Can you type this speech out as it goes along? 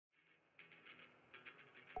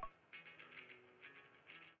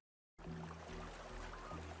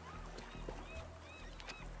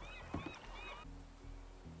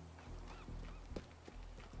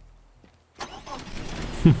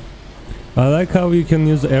I like how you can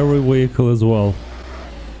use every vehicle as well.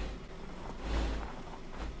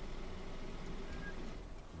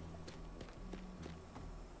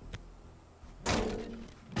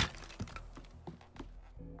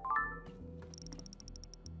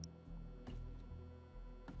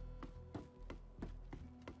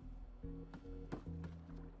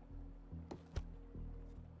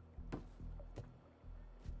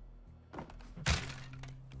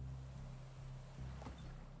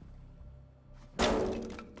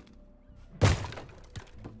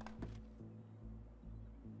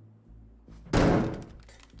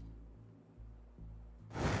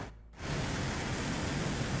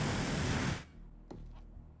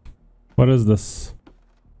 What is this?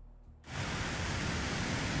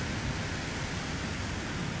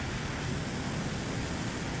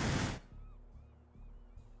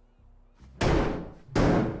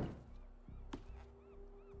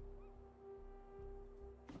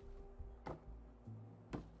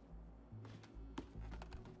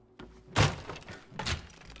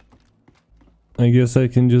 I guess I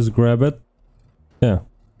can just grab it. Yeah.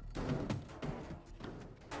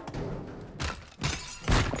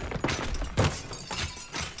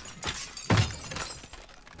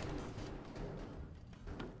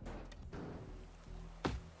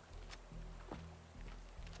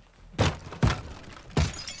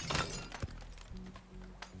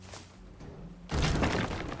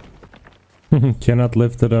 Cannot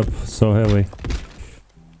lift it up, so heavy.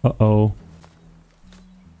 Uh-oh.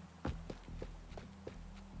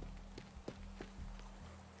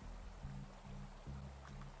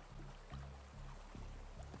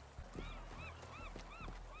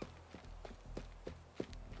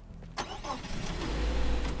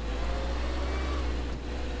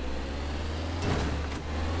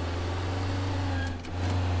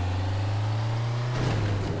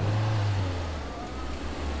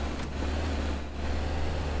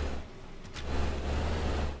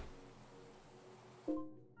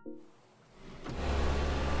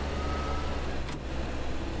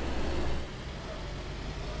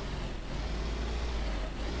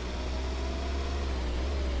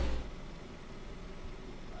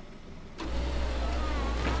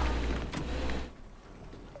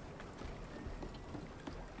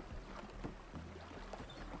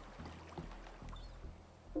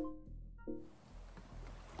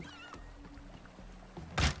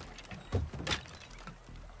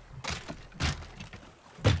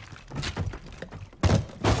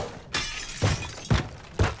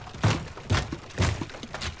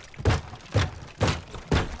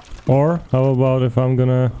 Or how about if I'm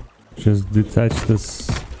gonna just detach this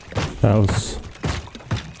house?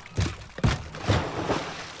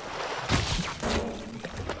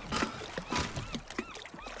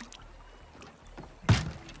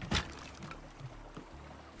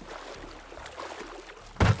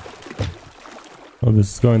 Oh,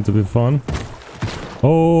 this is going to be fun.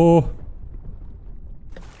 Oh!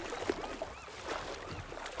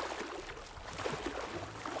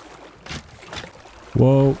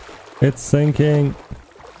 Whoa, it's sinking.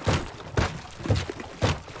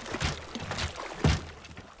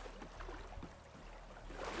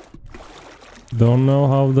 Don't know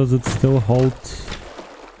how does it still hold.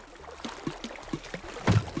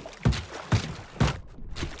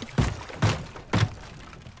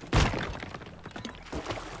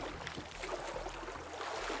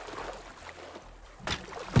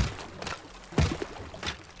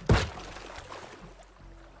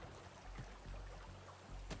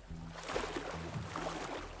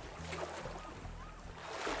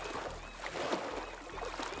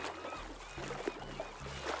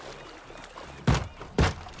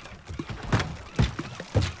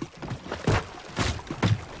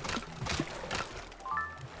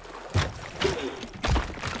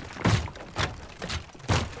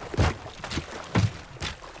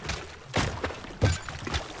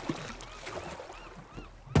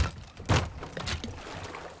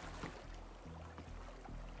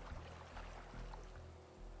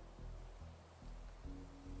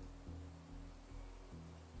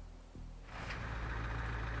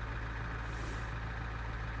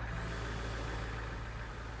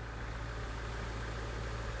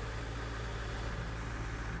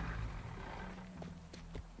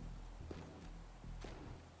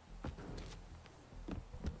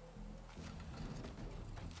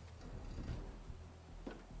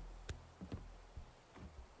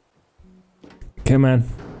 Okay, man.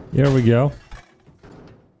 Here we go.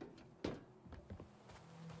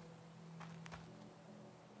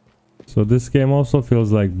 So this game also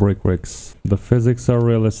feels like brick bricks. The physics are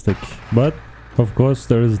realistic, but of course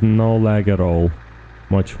there is no lag at all.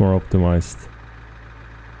 Much more optimized.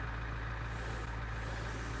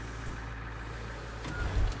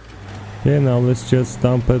 Okay, now let's just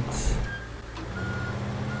dump it.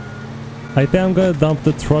 I think I'm gonna dump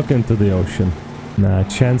the truck into the ocean. Nah,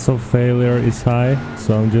 chance of failure is high,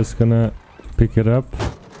 so I'm just gonna pick it up.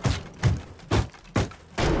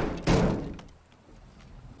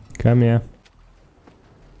 Come here.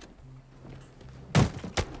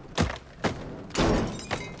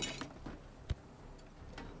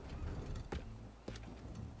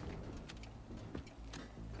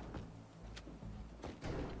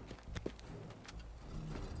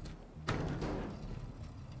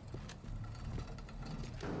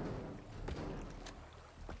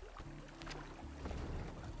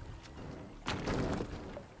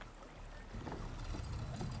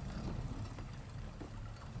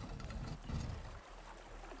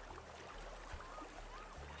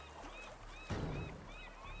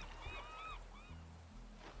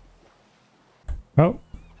 Oh,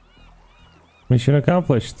 mission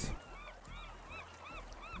accomplished.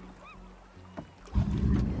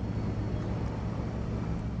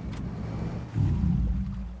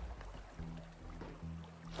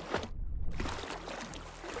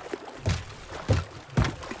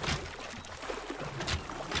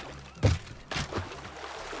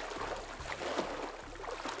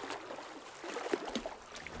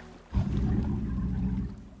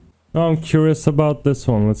 Oh, I'm curious about this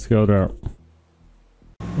one. Let's go there.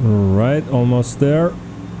 Right, almost there.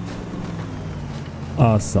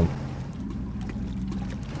 Awesome.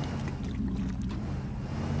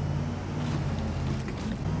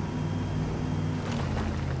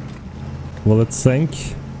 Will it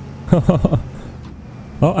sink?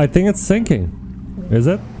 Oh, I think it's sinking. Is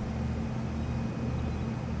it?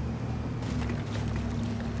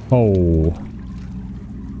 Oh.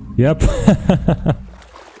 Yep.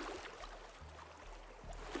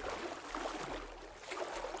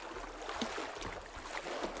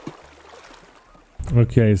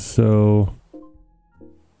 Okay, so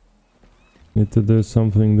need to do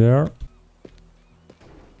something there.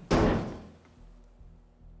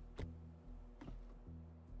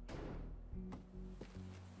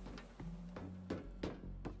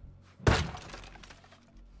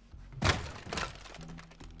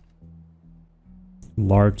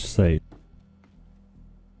 Large safe.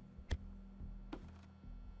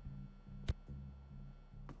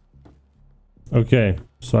 Okay,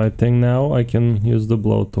 so I think now I can use the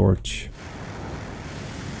blowtorch.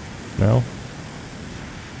 Now?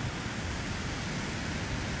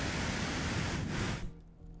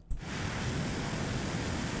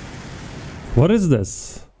 What is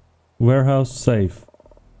this? Warehouse safe.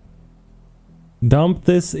 Dump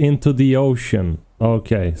this into the ocean.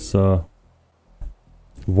 Okay, so...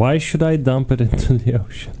 why should I dump it into the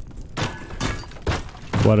ocean?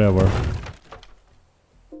 Whatever.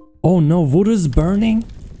 Oh no, wood is burning?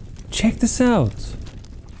 Check this out.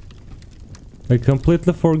 I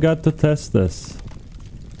completely forgot to test this.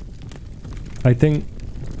 I think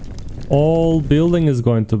all building is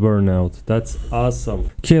going to burn out. That's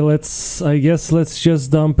awesome. Okay, I guess let's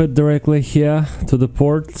just dump it directly here to the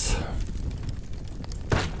port.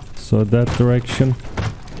 So that direction.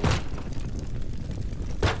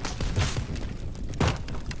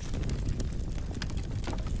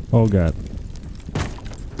 Oh god.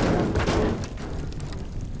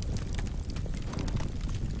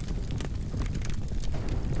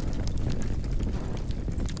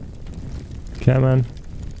 Come on.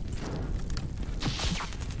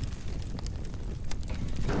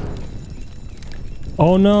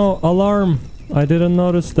 Oh no, alarm! I didn't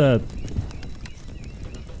notice that.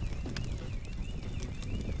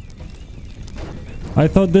 I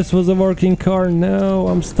thought this was a working car. No,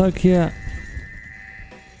 I'm stuck here.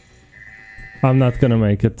 I'm not gonna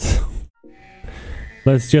make it.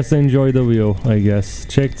 Let's just enjoy the view, I guess.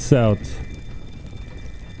 Check this out.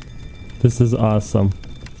 This is awesome.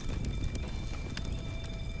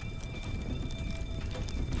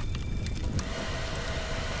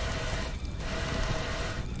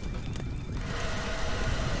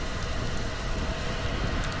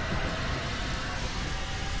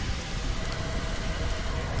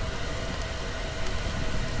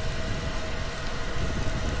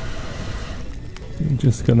 I'm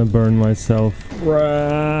just gonna burn myself.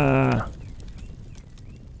 Rah!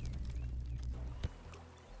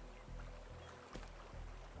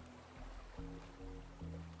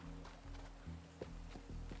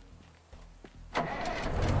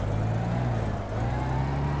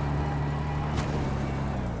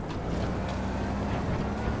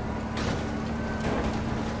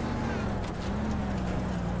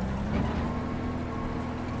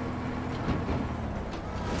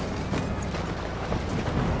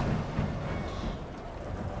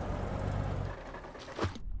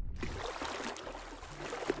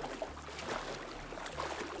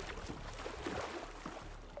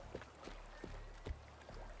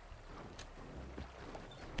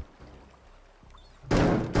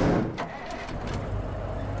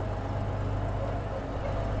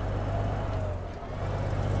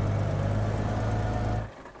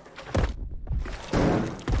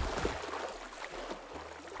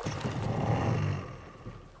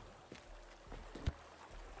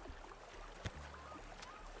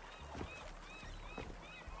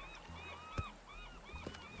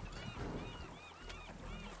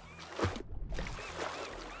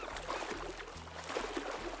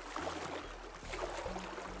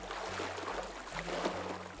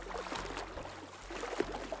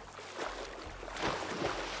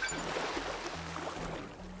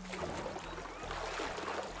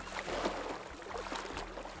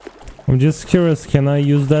 I'm just curious, can I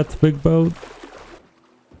use that big boat?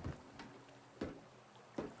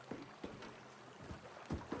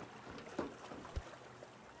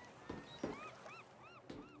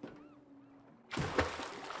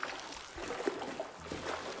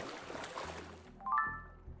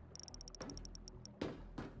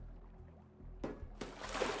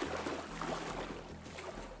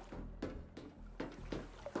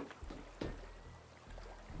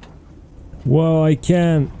 Whoa, I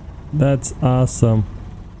can! That's awesome.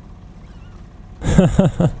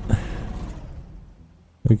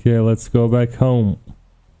 Okay, let's go back home.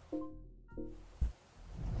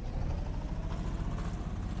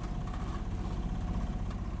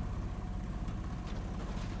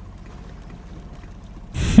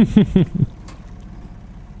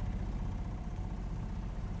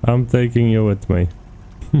 I'm taking you with me.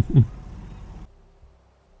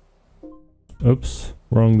 Oops,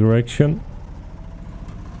 wrong direction.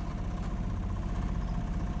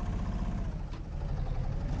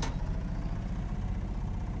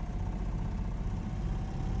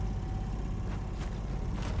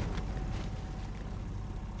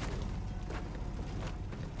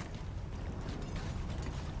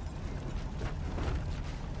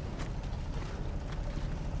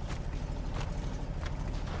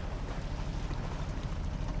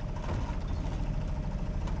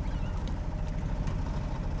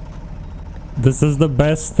 This is the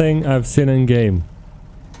best thing I've seen in game.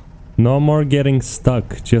 No more getting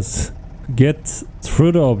stuck, just get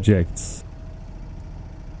through the objects.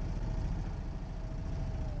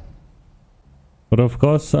 But of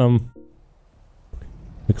course I'm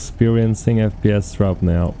experiencing FPS drop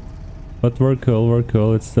now. But we're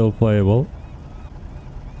cool, it's still playable.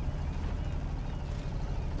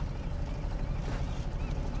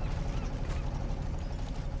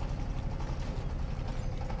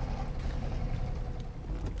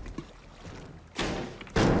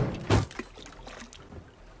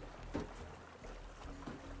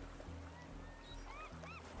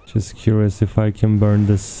 Just curious if I can burn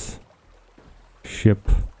this ship.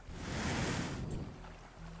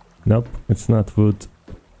 Nope, it's not wood.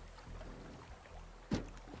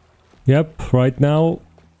 Yep, right now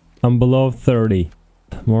I'm below 30.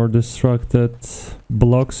 More destructed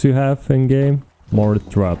blocks you have in game, more it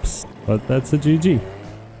drops. But that's a GG.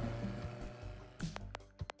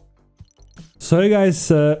 So hey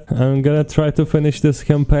guys, I'm gonna try to finish this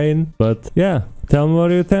campaign, but yeah, tell me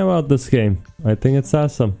what you think about this game. I think it's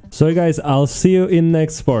awesome. So hey guys, I'll see you in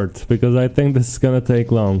next part, because I think this is gonna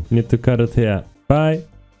take long. Need to cut it here. Bye!